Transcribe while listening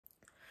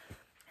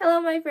Hello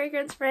my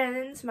fragrance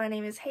friends, my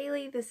name is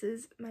Haley. This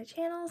is my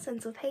channel,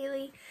 Scents with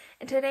Haley,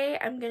 and today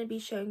I'm going to be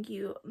showing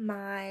you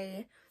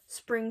my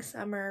spring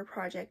summer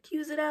project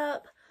Use It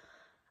Up.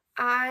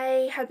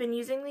 I have been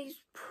using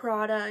these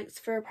products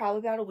for probably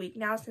about a week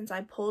now since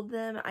I pulled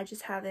them. I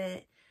just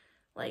haven't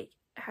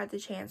had the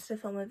chance to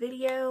film a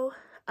video.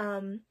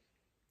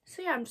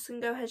 So yeah, I'm just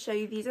going to go ahead and show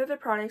you. These are the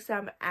products that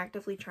I'm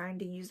actively trying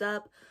to use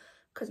up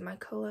because my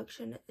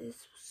collection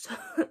is so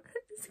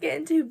it's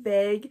getting too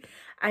big.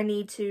 I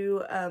need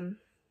to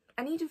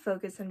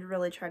focus and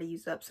really try to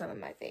use up some of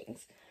my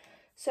things.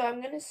 So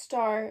I'm gonna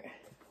start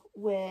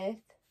with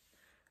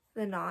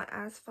the not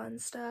as fun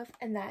stuff,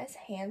 and that is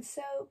hand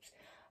soaps.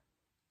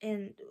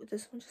 And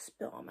this one just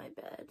spilled on my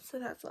bed, so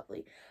that's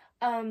lovely.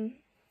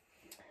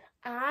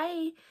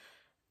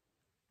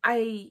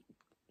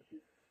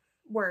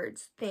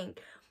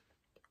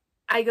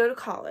 I go to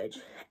college,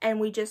 and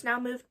we just now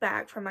moved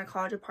back from my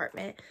college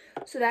apartment,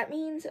 so that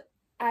means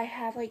I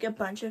have like a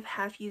bunch of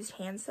half-used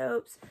hand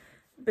soaps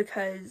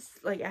because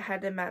like I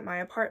had them at my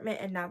apartment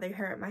and now they're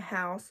here at my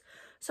house.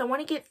 So I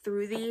want to get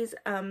through these.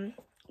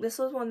 This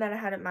was one that I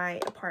had at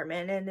my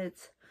apartment, and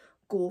it's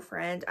Ghoul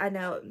Friend. I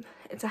know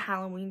it's a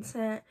Halloween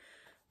scent,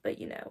 but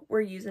you know,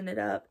 we're using it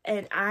up,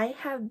 and I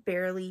have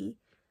barely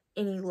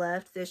any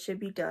left. This should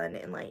be done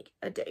in like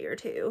a day or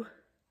two.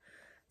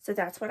 So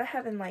that's what I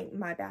have in like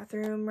my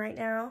bathroom right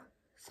now.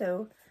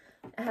 So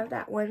I have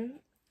that one.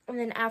 And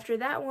then after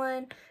that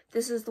one,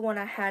 this is the one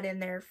I had in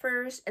there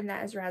first, and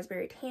that is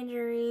Raspberry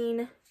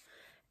Tangerine.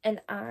 And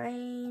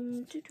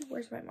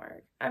where's my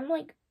mark? I'm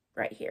like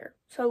right here.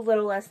 So a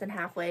little less than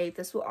halfway.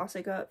 This will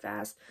also go up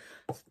fast.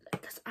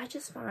 Because I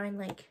just find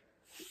like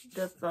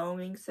the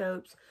foaming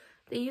soaps,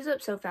 they use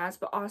up so fast,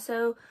 but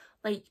also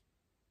like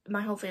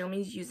my whole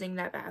family's using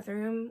that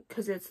bathroom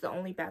because it's the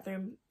only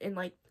bathroom in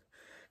like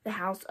the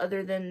house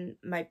other than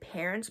my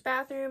parents'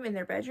 bathroom in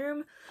their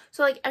bedroom.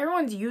 So like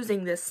everyone's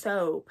using this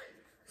soap.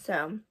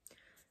 So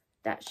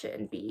that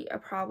shouldn't be a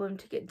problem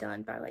to get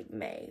done by like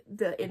May,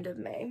 the end of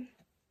May.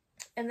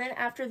 And then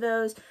after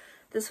those,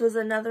 this was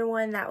another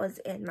one that was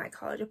in my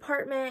college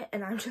apartment,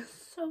 and I'm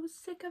just so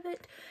sick of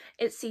it.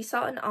 It's Sea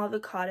Salt and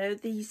Avocado.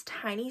 These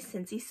tiny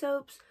Scentsy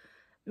soaps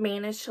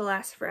manage to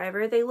last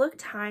forever. They look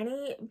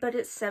tiny, but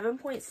it's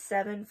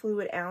 7.7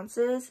 fluid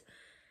ounces.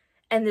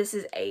 And this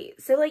is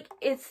 8. So, like,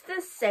 it's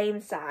the same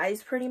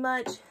size pretty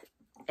much.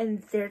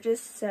 And they're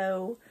just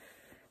so...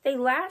 they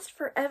last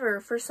forever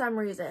for some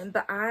reason.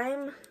 But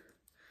I'm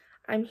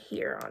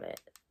here on it.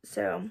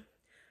 So,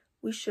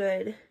 we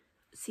should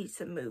see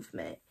some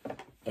movement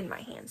in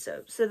my hand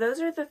soap. So, those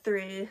are the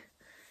 3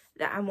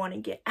 that I want to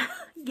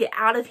get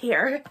out of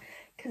here.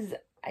 Because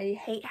I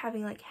hate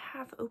having, like,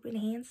 half-open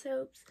hand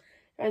soaps.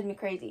 It drives me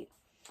crazy.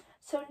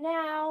 So,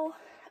 now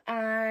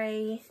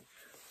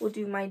we'll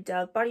do my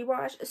Dove body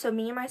wash. So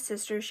me and my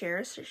sister share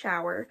a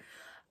shower.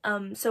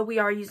 So we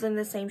are using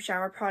the same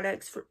shower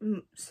products for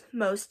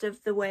most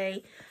of the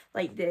way.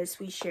 Like this,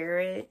 we share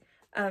it.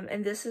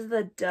 And this is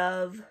the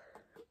Dove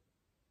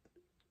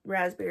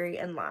Raspberry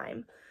and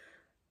Lime.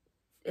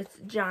 It's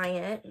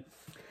giant.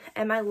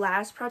 And my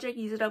last project,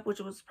 Use It Up, which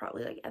was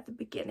probably like at the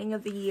beginning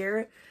of the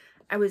year,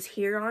 I was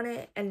here on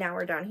it, and now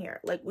we're down here.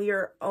 Like we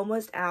are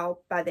almost out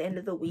by the end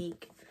of the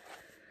week.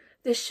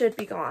 This should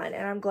be gone,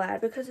 and I'm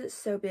glad because it's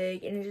so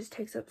big and it just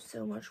takes up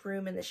so much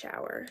room in the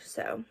shower.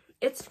 So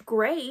it's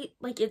great,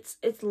 like it's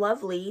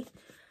lovely,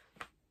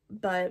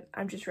 but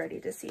I'm just ready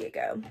to see it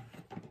go.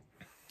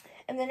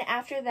 And then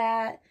after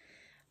that,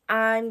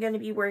 I'm going to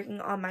be working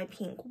on my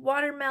pink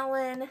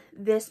watermelon.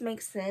 This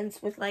makes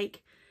sense with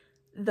like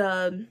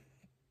the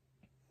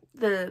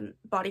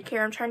body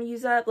care I'm trying to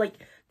use up. Like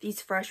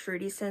these fresh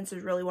fruity scents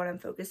is really what I'm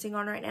focusing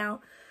on right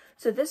now.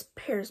 So this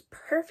pairs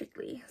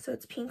perfectly. So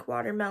it's pink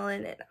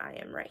watermelon, and I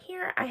am right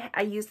here.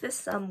 I used this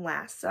some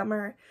last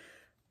summer,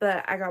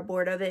 but I got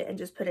bored of it and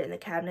just put it in the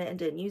cabinet and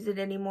didn't use it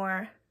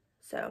anymore.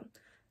 So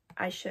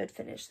I should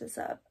finish this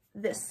up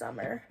this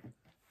summer.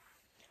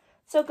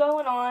 So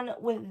going on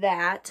with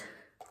that,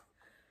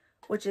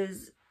 which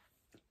is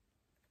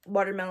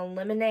watermelon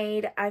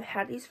lemonade. I've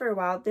had these for a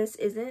while. This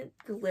isn't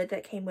the lid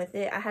that came with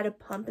it. I had a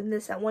pump in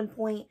this at one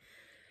point,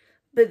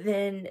 but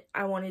then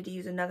I wanted to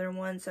use another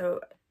one,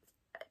 so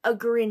a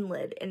green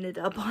lid ended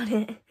up on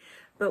it.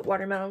 But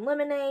watermelon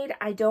lemonade,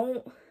 I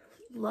don't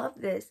love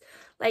this.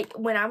 Like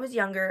when I was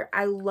younger,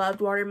 I loved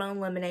watermelon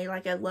lemonade.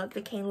 Like I loved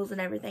the candles and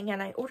everything,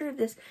 and I ordered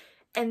this,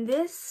 and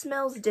this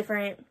smells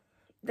different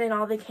than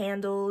all the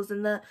candles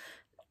and the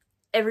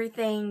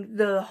everything.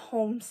 The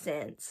home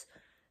scents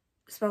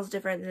smells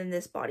different than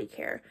this body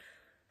care.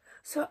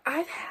 So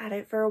I've had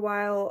it for a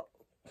while.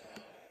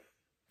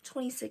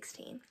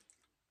 2016,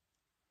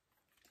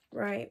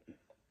 right?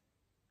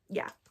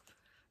 Yeah.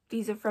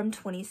 These are from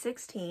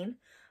 2016.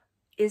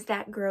 Is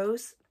that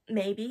gross?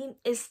 Maybe.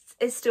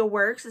 It still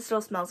works. It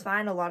still smells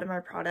fine. A lot of my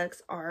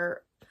products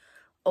are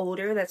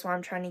older. That's why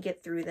I'm trying to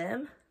get through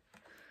them.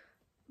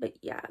 But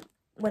yeah,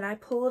 when I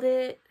pulled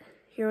it,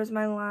 here was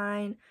my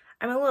line.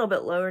 I'm a little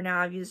bit lower now.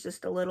 I've used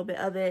just a little bit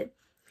of it.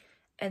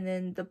 And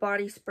then the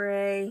body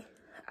spray,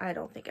 I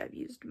don't think I've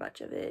used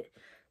much of it.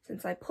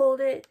 since I pulled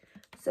it.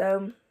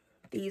 So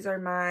these are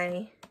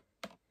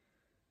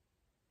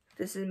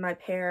this is my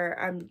pair.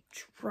 I'm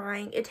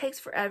trying, it takes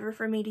forever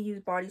for me to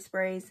use body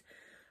sprays,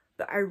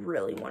 but I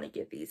really want to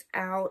get these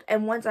out.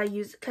 And once I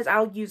use, because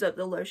I'll use up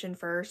the lotion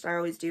first, I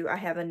always do. I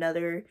have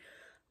another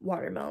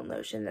watermelon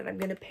lotion that I'm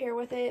going to pair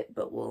with it,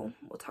 but we'll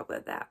talk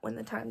about that when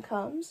the time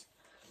comes.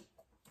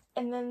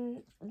 And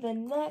then the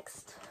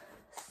next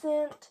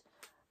scent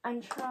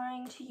I'm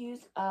trying to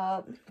use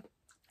up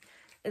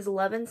is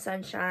Love and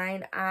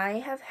Sunshine. I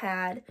have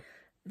had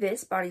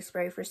this body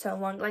spray for so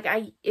long. Like,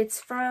 it's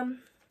from,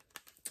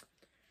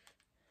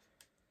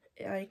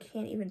 I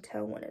can't even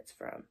tell when it's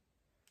from.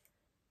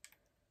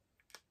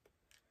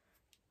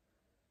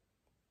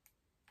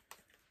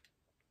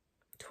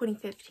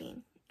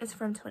 It's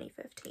from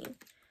 2015.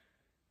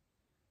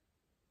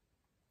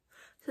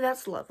 So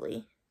that's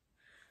lovely.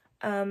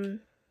 I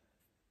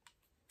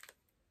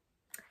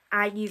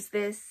used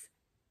this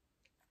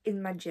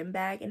in my gym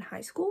bag in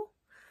high school.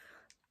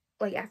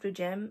 Like, after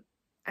gym,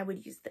 I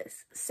would use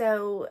this.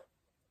 So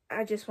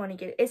I just want to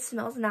get it. It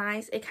smells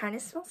nice. It kind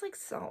of smells like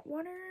salt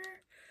water.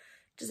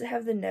 Does it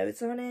have the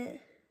notes on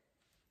it?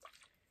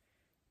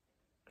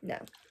 No,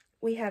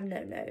 we have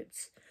no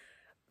notes.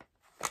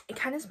 It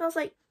kind of smells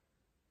like,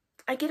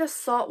 I get a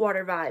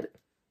saltwater vibe,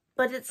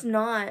 but it's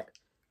not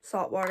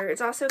saltwater.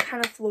 It's also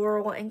kind of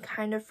floral and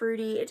kind of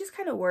fruity. It just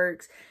kind of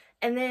works.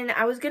 And then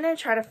I was going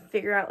to try to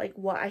figure out like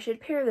what I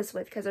should pair this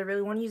with, because I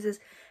really want to use this.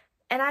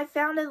 And I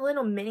found a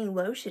little mini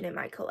lotion in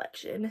my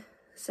collection.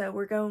 So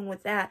we're going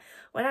with that.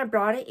 When I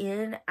brought it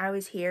in, I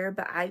was here,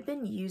 but I've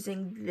been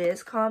using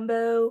this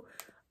combo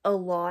a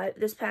lot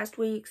this past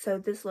week. So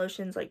this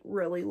lotion's like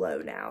really low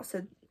now.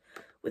 So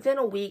within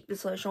a week,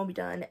 this lotion will be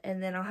done,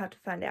 and then I'll have to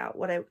find out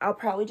what I'll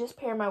probably just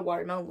pair my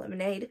watermelon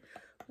lemonade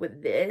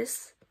with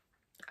this.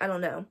 I don't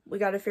know. We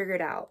got to figure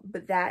it out.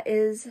 But that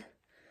is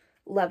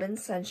Love and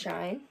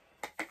Sunshine.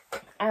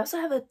 I also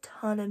have a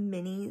ton of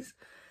minis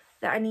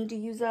that I need to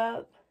use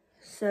up.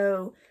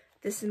 So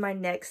this is my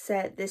next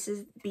set. This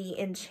is Be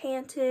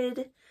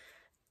Enchanted.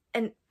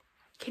 And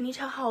can you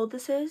tell how old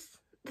this is?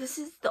 This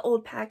is the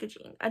old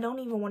packaging. I don't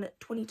even want it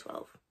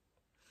 2012.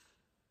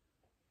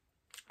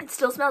 It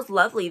still smells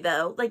lovely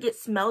though. Like, it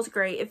smells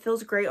great. It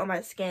feels great on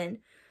my skin.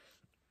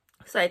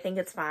 So I think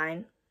it's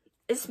fine.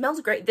 It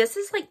smells great. This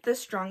is like the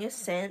strongest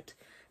scent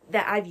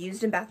that I've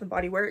used in Bath &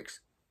 Body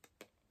Works.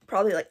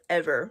 Probably like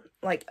ever.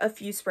 Like a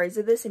few sprays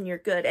of this and you're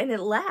good. And it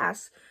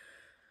lasts.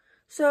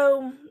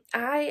 So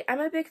I'm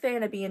a big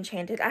fan of Be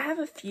Enchanted. I have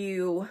a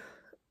few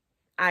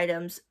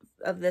items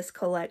of this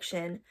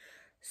collection.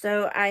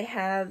 So I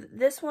have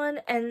this one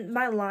and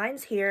my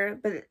line's here,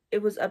 but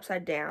it was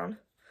upside down.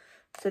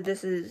 So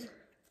this is,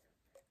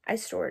 I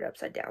store it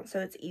upside down, so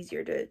it's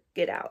easier to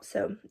get out.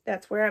 So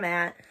that's where I'm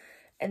at.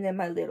 And then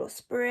my little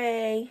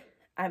spray,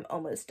 I'm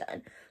almost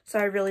done. So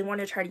I really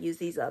want to try to use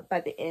these up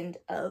by the end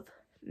of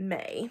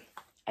May.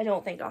 I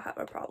don't think I'll have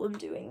a problem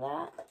doing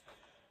that.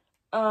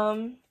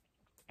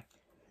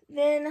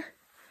 Then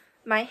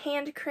my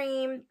hand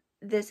cream,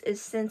 this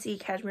is Scentsy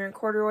Cashmere and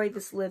Corduroy.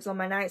 This lives on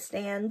my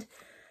nightstand.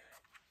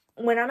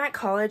 When I'm at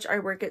college, I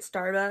work at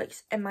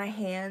Starbucks, and my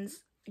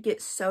hands get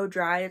so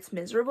dry, it's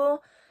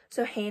miserable.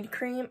 So hand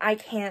cream, I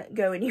can't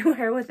go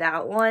anywhere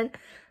without one.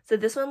 So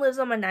this one lives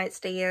on my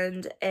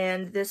nightstand,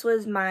 and this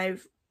was my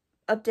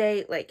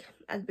update like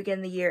at the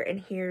beginning of the year, and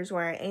here's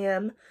where I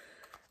am.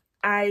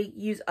 I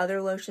use other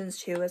lotions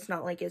too. It's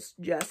not like it's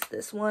just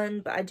this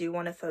one, but I do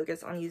want to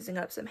focus on using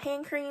up some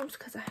hand creams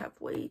because I have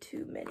way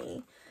too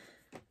many.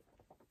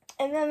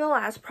 And then the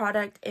last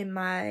product in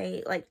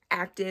my like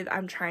active,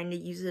 I'm trying to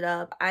use it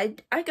up. I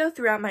go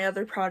throughout my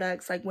other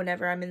products like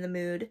whenever I'm in the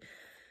mood,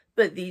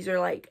 but these are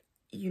like,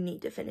 you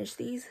need to finish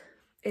these,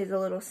 is a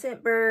little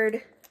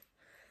Scentbird.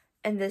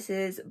 And this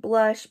is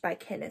Blush by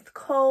Kenneth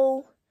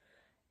Cole.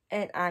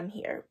 And I'm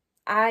here.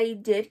 I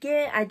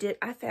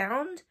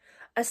found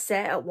a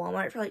set at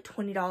Walmart for like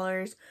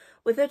 $20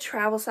 with a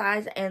travel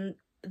size and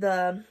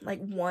the like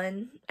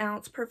 1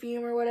 ounce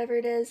perfume or whatever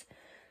it is.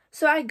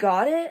 So I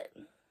got it.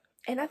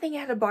 And I think it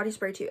had a body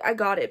spray too. I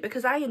got it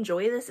because I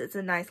enjoy this. It's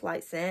a nice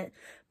light scent.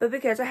 But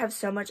because I have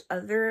so much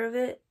other of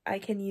it, I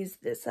can use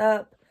this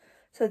up.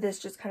 So this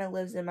just kind of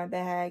lives in my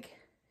bag,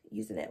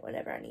 using it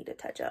whenever I need to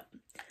touch up.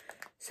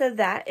 So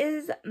that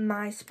is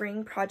my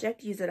spring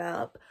project, Use It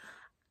Up.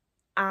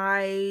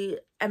 I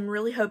am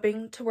really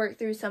hoping to work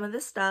through some of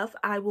this stuff.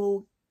 I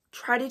will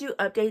try to do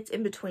updates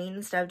in between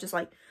instead of just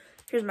like,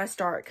 here's my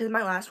start. Because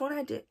my last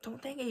one,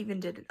 don't think I even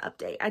did an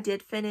update. I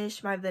did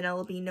finish my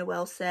Vanilla Bean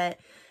Noel set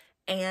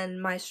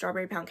and my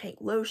Strawberry Pound Cake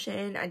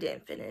lotion. I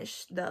didn't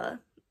finish the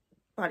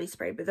body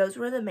spray, but those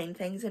were the main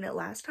things in it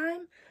last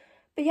time.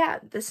 But yeah,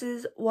 this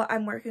is what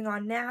I'm working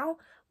on now.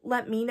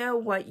 Let me know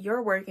what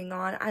you're working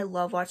on. I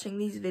love watching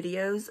these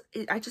videos.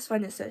 I just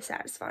find it so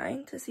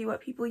satisfying to see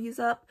what people use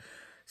up.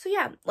 So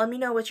yeah, let me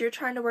know what you're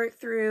trying to work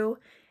through.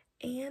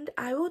 And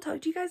I will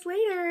talk to you guys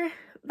later.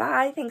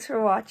 Bye. Thanks for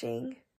watching.